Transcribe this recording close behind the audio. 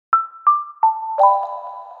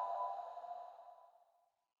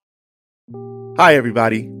Hi,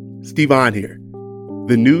 everybody. Steve On here.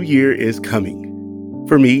 The new year is coming.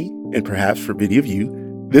 For me, and perhaps for many of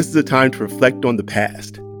you, this is a time to reflect on the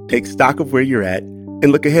past, take stock of where you're at,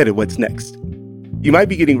 and look ahead at what's next. You might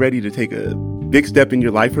be getting ready to take a big step in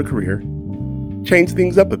your life or career, change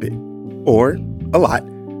things up a bit, or a lot.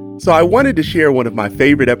 So I wanted to share one of my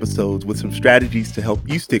favorite episodes with some strategies to help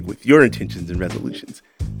you stick with your intentions and resolutions,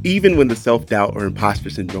 even when the self-doubt or imposter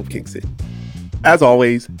syndrome kicks in. As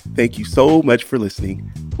always, thank you so much for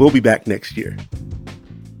listening. We'll be back next year.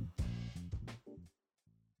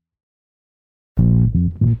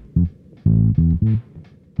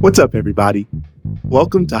 What's up, everybody?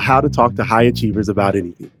 Welcome to How to Talk to High Achievers About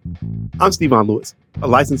Anything. I'm Stevon Lewis, a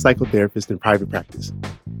licensed psychotherapist in private practice.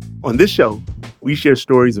 On this show, we share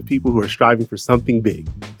stories of people who are striving for something big,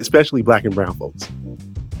 especially Black and brown folks.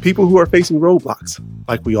 People who are facing roadblocks,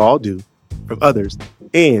 like we all do, from others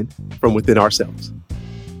and from within ourselves.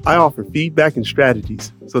 I offer feedback and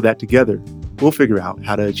strategies so that together we'll figure out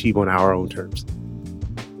how to achieve on our own terms.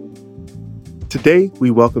 Today, we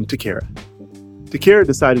welcome Takara. Takara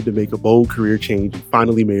decided to make a bold career change and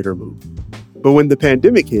finally made her move. But when the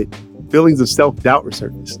pandemic hit, feelings of self-doubt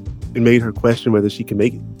resurfaced and made her question whether she can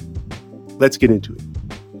make it. Let's get into it.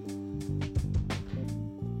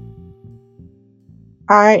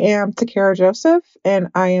 I am Takara Joseph, and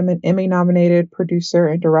I am an Emmy-nominated producer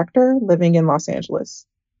and director living in Los Angeles.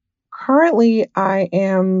 Currently, I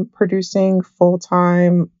am producing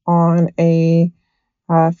full-time on a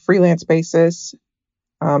freelance basis.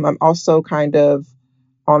 I'm also kind of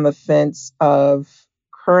on the fence of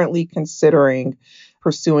currently considering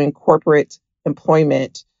pursuing corporate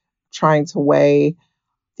employment, trying to weigh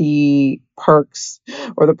the perks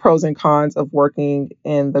or the pros and cons of working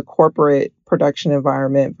in the corporate production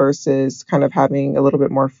environment versus kind of having a little bit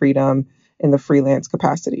more freedom in the freelance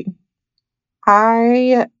capacity.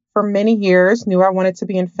 I, for many years, knew I wanted to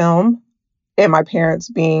be in film, and my parents,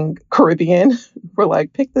 being Caribbean, were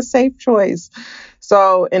like, pick the safe choice.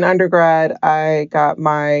 So in undergrad, I got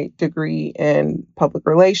my degree in public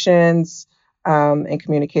relations and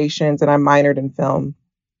communications, and I minored in film.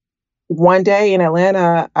 One day in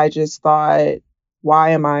Atlanta, I just thought, why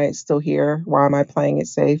am I still here? Why am I playing it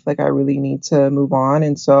safe? Like, I really need to move on.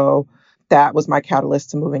 And so that was my catalyst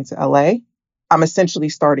to moving to LA. I'm essentially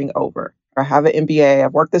starting over. I have an MBA.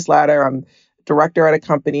 I've worked this ladder. I'm director at a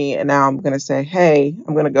company. And now I'm going to say, hey,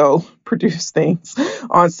 I'm going to go produce things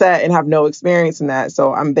on set and have no experience in that.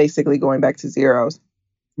 So I'm basically going back to zeros.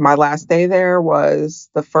 My last day there was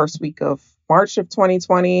the first week of March of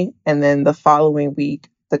 2020. And then the following week,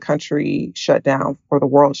 the country shut down, or the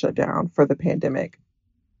world shut down for the pandemic.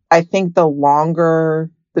 I think the longer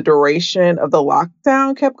the duration of the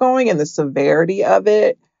lockdown kept going and the severity of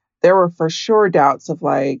it, there were for sure doubts of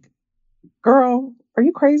like, girl, are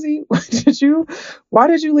you crazy? Why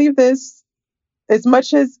did you leave this? As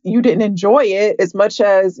much as you didn't enjoy it, as much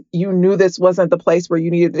as you knew this wasn't the place where you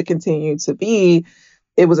needed to continue to be,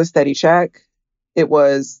 it was a steady check. It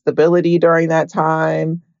was stability during that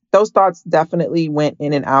time. Those thoughts definitely went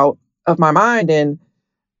in and out of my mind. And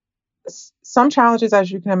some challenges,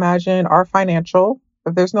 as you can imagine, are financial.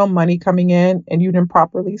 If there's no money coming in and you didn't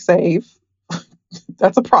properly save,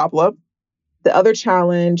 that's a problem. The other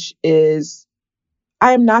challenge is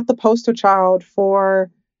I am not the poster child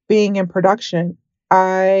for being in production.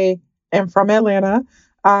 I am from Atlanta.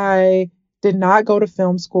 I did not go to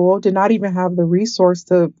film school, did not even have the resource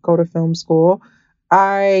to go to film school.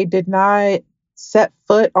 I did not set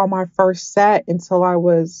foot on my first set until I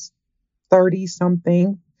was 30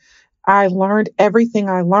 something. I learned everything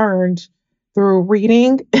I learned through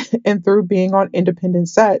reading and through being on independent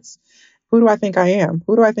sets. Who do I think I am?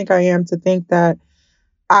 Who do I think I am to think that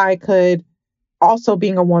I could, also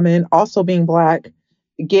being a woman, also being Black,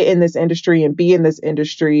 get in this industry and be in this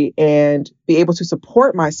industry and be able to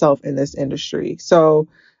support myself in this industry? So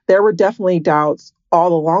there were definitely doubts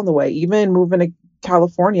all along the way, even moving to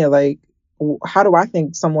California. Like, how do I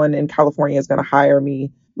think someone in California is going to hire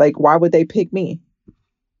me? Like, why would they pick me?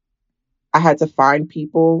 I had to find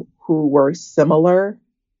people who were similar.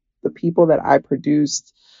 The people that I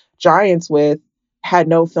produced Giants with had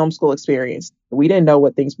no film school experience. We didn't know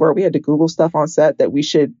what things were. We had to Google stuff on set that we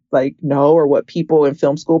should like know, or what people in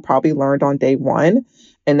film school probably learned on day one.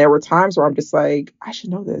 And there were times where I'm just like, I should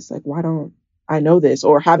know this. Like, why don't I know this?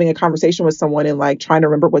 Or having a conversation with someone and like trying to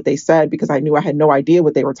remember what they said because I knew I had no idea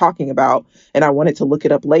what they were talking about. And I wanted to look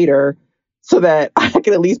it up later so that I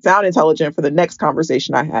could at least sound intelligent for the next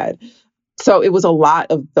conversation I had. So it was a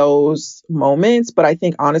lot of those moments. But I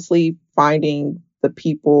think honestly, finding the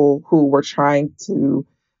people who were trying to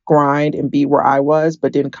grind and be where I was,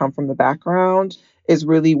 but didn't come from the background, is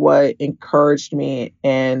really what encouraged me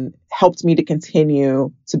and helped me to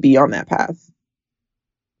continue to be on that path.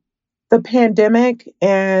 The pandemic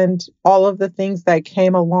and all of the things that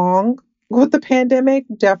came along with the pandemic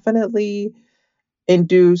definitely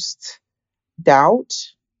induced doubt,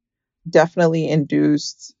 definitely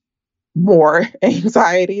induced more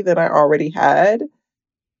anxiety than I already had.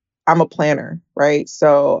 I'm a planner, right?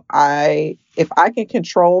 So if I can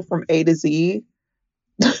control from A to Z,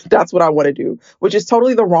 that's what I want to do, which is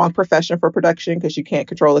totally the wrong profession for production because you can't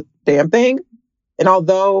control a damn thing. And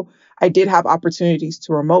although I did have opportunities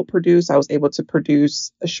to remote produce, I was able to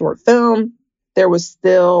produce a short film. There was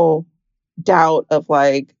still doubt of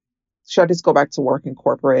like, should I just go back to work in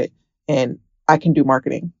corporate and I can do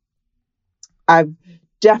marketing? I've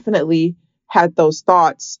definitely had those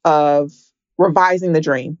thoughts of revising the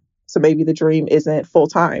dream. So maybe the dream isn't full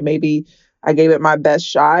time. Maybe I gave it my best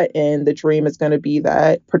shot and the dream is going to be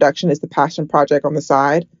that production is the passion project on the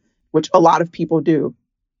side, which a lot of people do.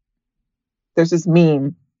 There's this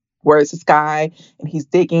meme where it's this guy and he's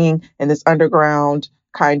digging in this underground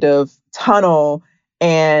kind of tunnel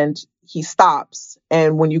and he stops.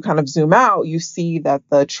 And when you kind of zoom out, you see that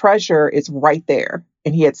the treasure is right there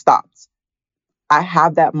and he had stopped. I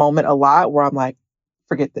have that moment a lot where I'm like,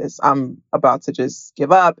 forget this. I'm about to just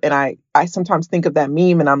give up. And I sometimes think of that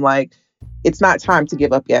meme and I'm like, it's not time to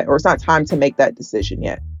give up yet, or it's not time to make that decision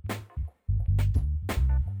yet.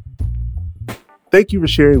 Thank you for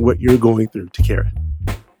sharing what you're going through, Takara.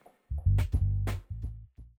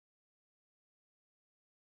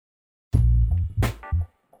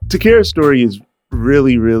 Takara's story is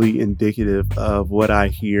really, really indicative of what I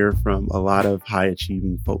hear from a lot of high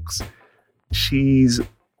achieving folks. She's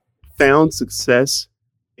found success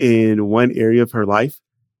in one area of her life.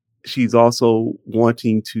 She's also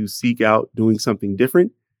wanting to seek out doing something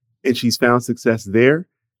different, and she's found success there.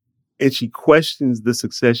 And she questions the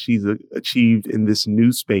success she's achieved in this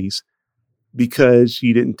new space because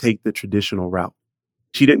she didn't take the traditional route.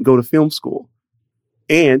 She didn't go to film school,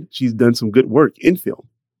 and she's done some good work in film.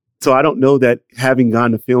 So I don't know that having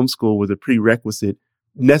gone to film school was a prerequisite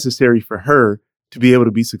necessary for her to be able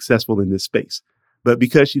to be successful in this space. But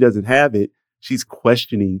because she doesn't have it, she's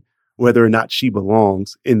questioning whether or not she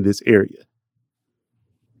belongs in this area.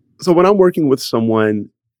 So when I'm working with someone,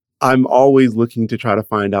 I'm always looking to try to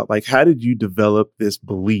find out, like, how did you develop this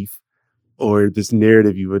belief or this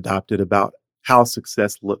narrative you adopted about how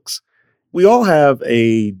success looks? We all have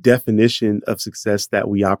a definition of success that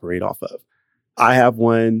we operate off of. I have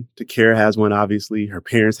one. Takara has one, obviously. Her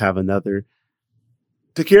parents have another.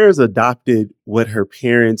 Takara's adopted what her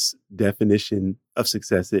parents' definition of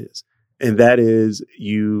success is. And that is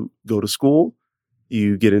you go to school,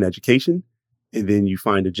 you get an education, and then you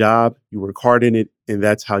find a job, you work hard in it, and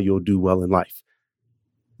that's how you'll do well in life.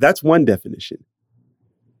 That's one definition.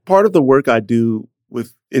 Part of the work I do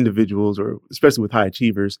with individuals, or especially with high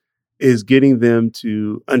achievers, is getting them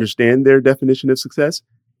to understand their definition of success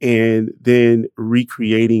and then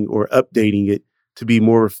recreating or updating it to be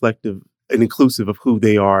more reflective and inclusive of who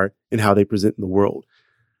they are and how they present in the world.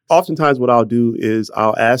 Oftentimes what I'll do is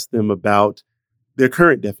I'll ask them about their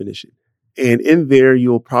current definition. And in there,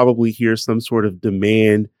 you'll probably hear some sort of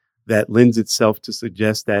demand that lends itself to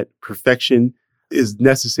suggest that perfection is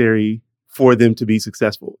necessary for them to be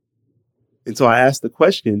successful. And so I ask the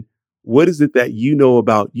question, what is it that you know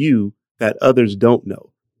about you that others don't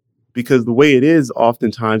know? Because the way it is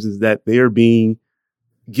oftentimes is that they are being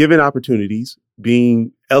given opportunities,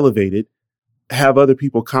 being elevated, have other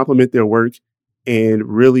people compliment their work, and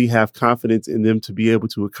really have confidence in them to be able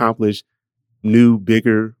to accomplish new,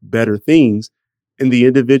 bigger, better things. And the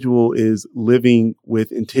individual is living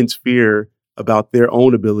with intense fear about their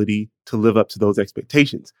own ability to live up to those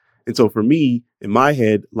expectations. And so for me, in my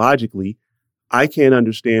head, logically, I can't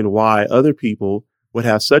understand why other people would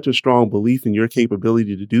have such a strong belief in your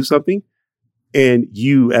capability to do something, and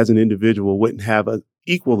you as an individual wouldn't have an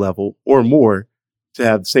equal level or more to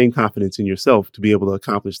have the same confidence in yourself to be able to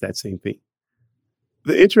accomplish that same thing.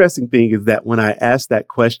 The interesting thing is that when I ask that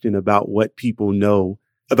question about what people know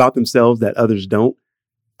about themselves that others don't,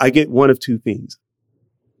 I get one of two things.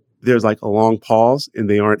 There's like a long pause and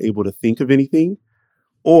they aren't able to think of anything.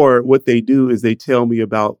 Or what they do is they tell me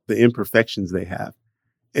about the imperfections they have.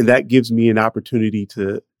 And that gives me an opportunity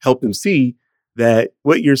to help them see that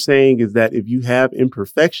what you're saying is that if you have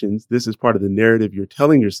imperfections, this is part of the narrative you're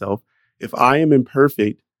telling yourself. If I am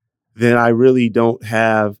imperfect, then I really don't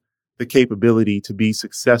have the capability to be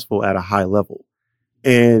successful at a high level.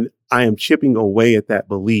 And I am chipping away at that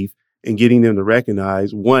belief and getting them to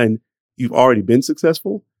recognize, one, you've already been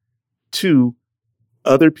successful. Two,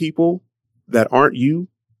 Other people that aren't you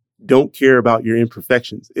don't care about your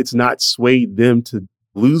imperfections. It's not swayed them to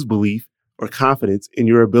lose belief or confidence in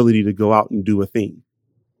your ability to go out and do a thing.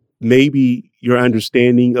 Maybe your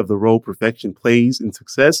understanding of the role perfection plays in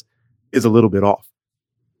success is a little bit off.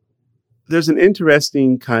 There's an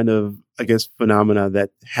interesting kind of, phenomena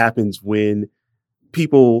that happens when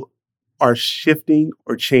people are shifting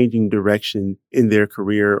or changing direction in their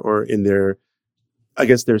career or in their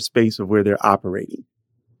space of where they're operating.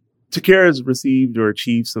 Takara has received or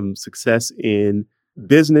achieved some success in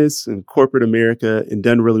business and corporate America and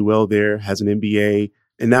done really well there, has an MBA,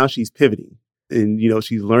 and now she's pivoting. And,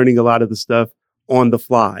 she's learning a lot of the stuff on the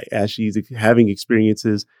fly as she's having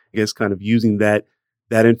experiences, kind of using that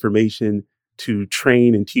information to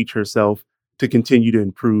train and teach herself to continue to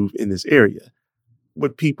improve in this area.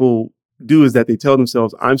 What people do is that they tell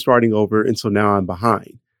themselves, I'm starting over, and so now I'm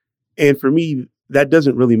behind. And for me, that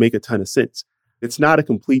doesn't really make a ton of sense. It's not a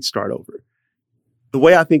complete start over. The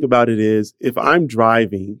way I think about it is if I'm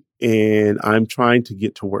driving and I'm trying to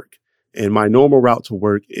get to work and my normal route to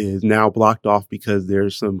work is now blocked off because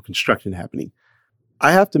there's some construction happening,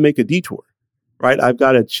 I have to make a detour, right? I've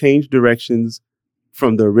got to change directions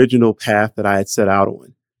from the original path that I had set out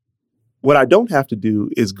on. What I don't have to do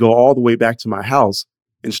is go all the way back to my house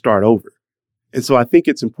and start over. And so I think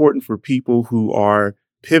it's important for people who are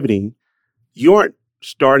pivoting, you aren't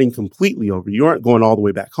starting completely over. You aren't going all the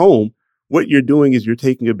way back home. What you're doing is you're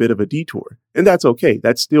taking a bit of a detour, and that's okay.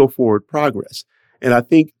 That's still forward progress. And I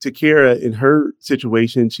think Takara, in her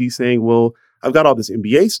situation, she's saying, well, I've got all this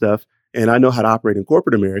MBA stuff and I know how to operate in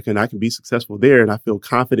corporate America and I can be successful there. And I feel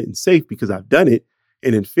confident and safe because I've done it.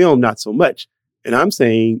 And in film, not so much. And I'm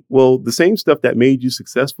saying, well, the same stuff that made you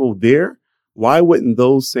successful there, why wouldn't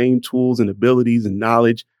those same tools and abilities and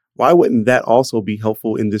knowledge, why wouldn't that also be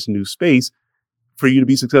helpful in this new space for you to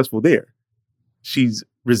be successful there? She's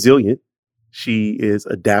resilient, she is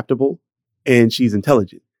adaptable, and she's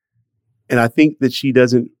intelligent. And I think that she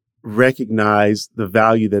doesn't recognize the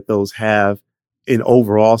value that those have in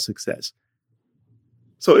overall success.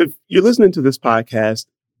 So if you're listening to this podcast,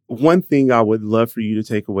 one thing I would love for you to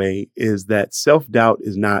take away is that self-doubt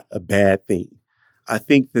is not a bad thing. I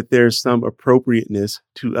think that there's some appropriateness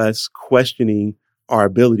to us questioning our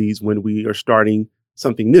abilities when we are starting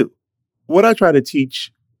something new. What I try to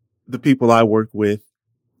teach the people I work with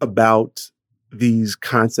about these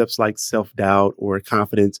concepts like self-doubt or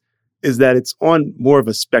confidence is that it's on more of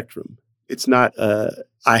a spectrum. It's not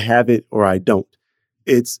I have it or I don't.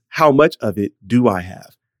 It's how much of it do I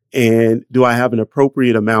have? And do I have an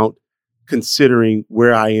appropriate amount considering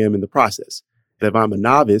where I am in the process? And if I'm a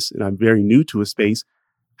novice and I'm very new to a space,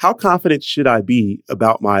 how confident should I be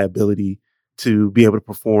about my ability to be able to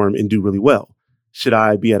perform and do really well? Should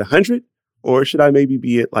I be at 100 or should I maybe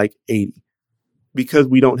be at like 80? Because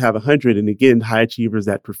we don't have 100, and again, high achievers,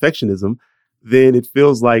 that perfectionism, then it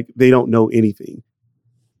feels like they don't know anything.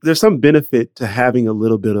 There's some benefit to having a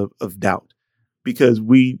little bit of doubt because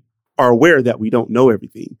we are aware that we don't know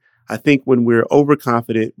everything. I think when we're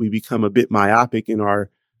overconfident, we become a bit myopic in our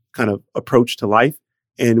kind of approach to life,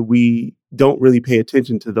 and we don't really pay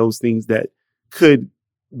attention to those things that could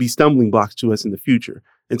be stumbling blocks to us in the future.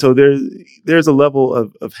 And so there's a level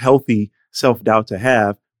of healthy self-doubt to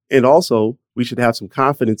have. And also, we should have some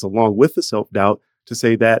confidence along with the self-doubt to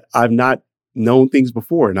say that I've not known things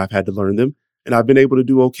before and I've had to learn them and I've been able to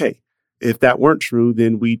do okay. If that weren't true,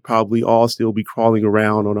 then we'd probably all still be crawling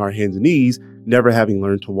around on our hands and knees, never having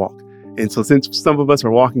learned to walk. And so since some of us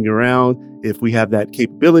are walking around, if we have that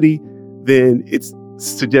capability, then it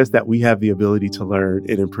suggests that we have the ability to learn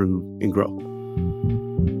and improve and grow.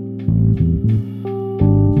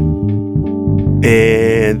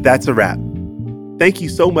 And that's a wrap. Thank you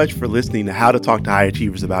so much for listening to How to Talk to High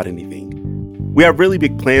Achievers About Anything. We have really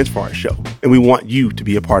big plans for our show, and we want you to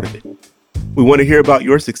be a part of it. We want to hear about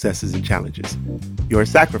your successes and challenges, your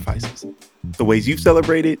sacrifices, the ways you've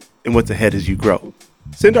celebrated, and what's ahead as you grow.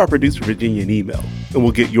 Send our producer, Virginia, an email, and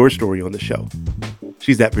we'll get your story on the show.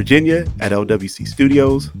 She's at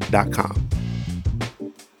virginia@lwcstudios.com.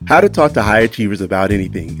 How to Talk to High Achievers About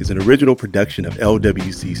Anything is an original production of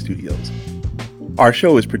LWC Studios. Our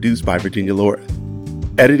show is produced by Virginia Laura.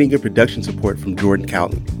 Editing and production support from Jordan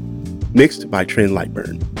Cowling. Mixed by Trent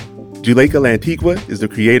Lightburn. Juleka Lantigua is the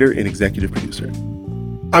creator and executive producer.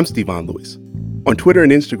 I'm Stevon Lewis. On Twitter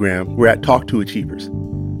and Instagram, we're at Talk to Achievers.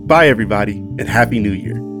 Bye, everybody, and Happy New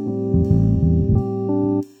Year.